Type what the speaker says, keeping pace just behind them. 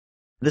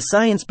The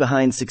science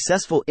behind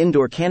successful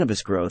indoor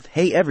cannabis growth.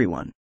 Hey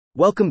everyone.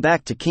 Welcome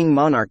back to King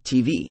Monarch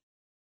TV.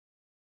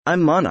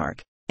 I'm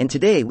Monarch, and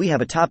today we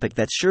have a topic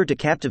that's sure to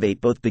captivate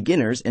both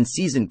beginners and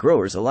seasoned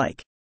growers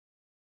alike.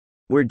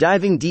 We're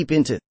diving deep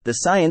into the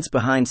science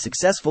behind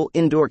successful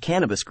indoor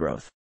cannabis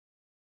growth.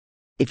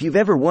 If you've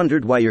ever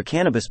wondered why your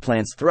cannabis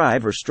plants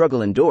thrive or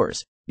struggle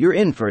indoors, you're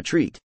in for a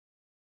treat.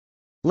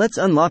 Let's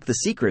unlock the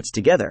secrets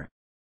together.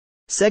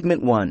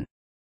 Segment 1.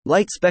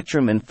 Light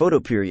spectrum and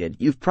photoperiod.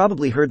 You've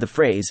probably heard the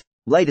phrase,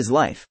 light is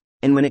life,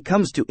 and when it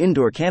comes to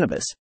indoor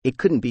cannabis, it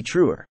couldn't be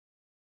truer.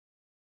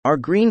 Our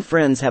green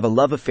friends have a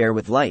love affair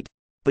with light,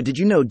 but did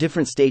you know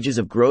different stages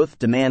of growth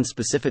demand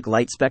specific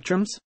light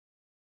spectrums?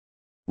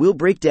 We'll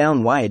break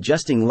down why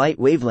adjusting light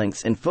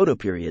wavelengths and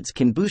photoperiods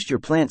can boost your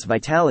plant's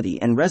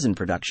vitality and resin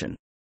production.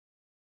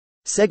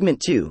 Segment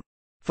 2.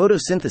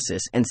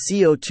 Photosynthesis and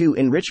CO2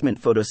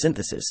 enrichment.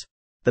 Photosynthesis,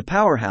 the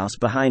powerhouse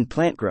behind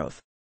plant growth.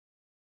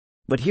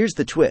 But here's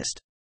the twist.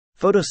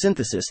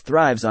 Photosynthesis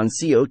thrives on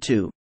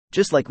CO2,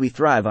 just like we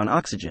thrive on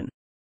oxygen.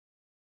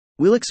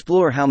 We'll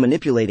explore how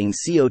manipulating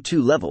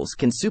CO2 levels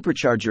can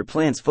supercharge your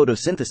plant's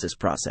photosynthesis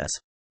process,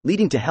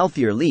 leading to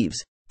healthier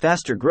leaves,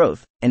 faster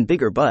growth, and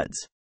bigger buds.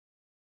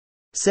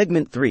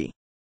 Segment 3.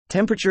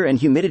 Temperature and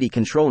humidity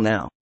control.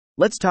 Now,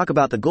 let's talk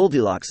about the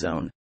Goldilocks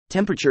zone,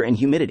 temperature and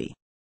humidity.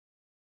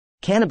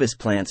 Cannabis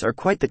plants are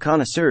quite the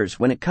connoisseurs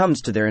when it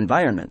comes to their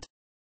environment.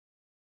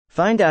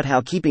 Find out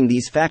how keeping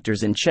these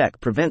factors in check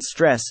prevents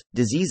stress,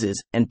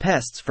 diseases, and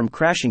pests from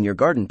crashing your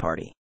garden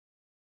party.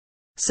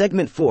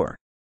 Segment 4.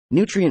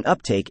 Nutrient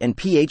uptake and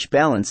pH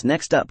balance.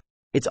 Next up,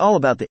 it's all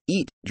about the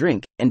eat,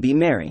 drink, and be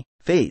merry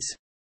phase.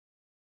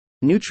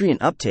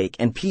 Nutrient uptake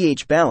and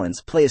pH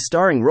balance play a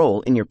starring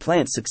role in your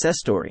plant's success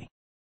story.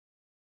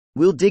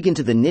 We'll dig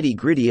into the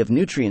nitty-gritty of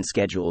nutrient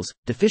schedules,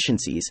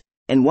 deficiencies,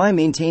 and why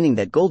maintaining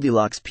that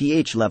Goldilocks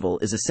pH level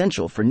is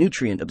essential for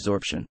nutrient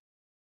absorption.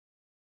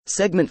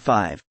 Segment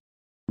 5.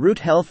 Root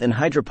health and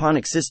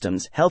hydroponic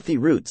systems. Healthy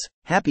roots,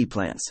 happy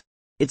plants.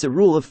 It's a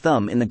rule of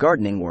thumb in the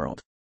gardening world.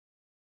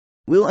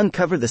 We'll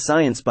uncover the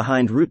science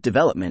behind root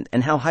development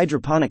and how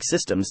hydroponic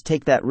systems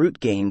take that root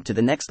game to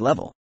the next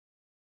level.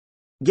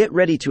 Get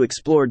ready to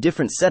explore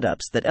different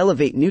setups that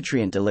elevate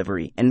nutrient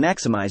delivery and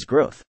maximize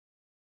growth.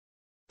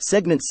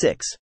 Segment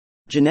 6.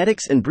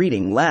 Genetics and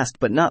breeding. Last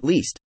but not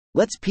least,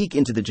 let's peek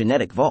into the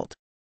genetic vault.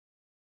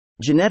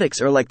 Genetics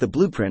are like the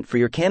blueprint for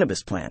your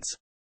cannabis plants.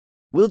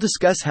 We'll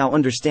discuss how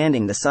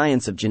understanding the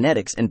science of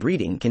genetics and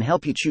breeding can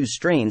help you choose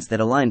strains that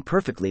align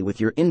perfectly with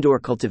your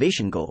indoor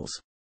cultivation goals.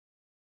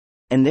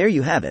 And there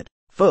you have it,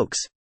 folks,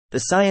 the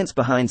science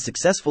behind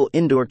successful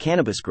indoor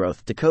cannabis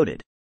growth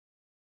decoded.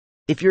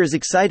 If you're as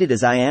excited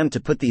as I am to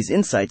put these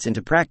insights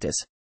into practice,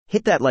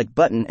 hit that like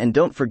button and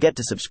don't forget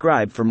to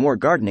subscribe for more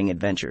gardening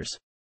adventures.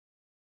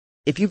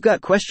 If you've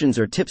got questions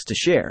or tips to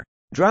share,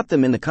 drop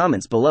them in the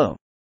comments below.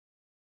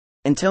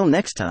 Until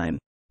next time,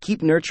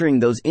 keep nurturing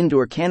those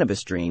indoor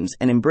cannabis dreams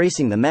and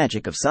embracing the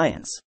magic of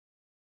science.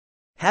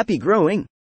 Happy growing!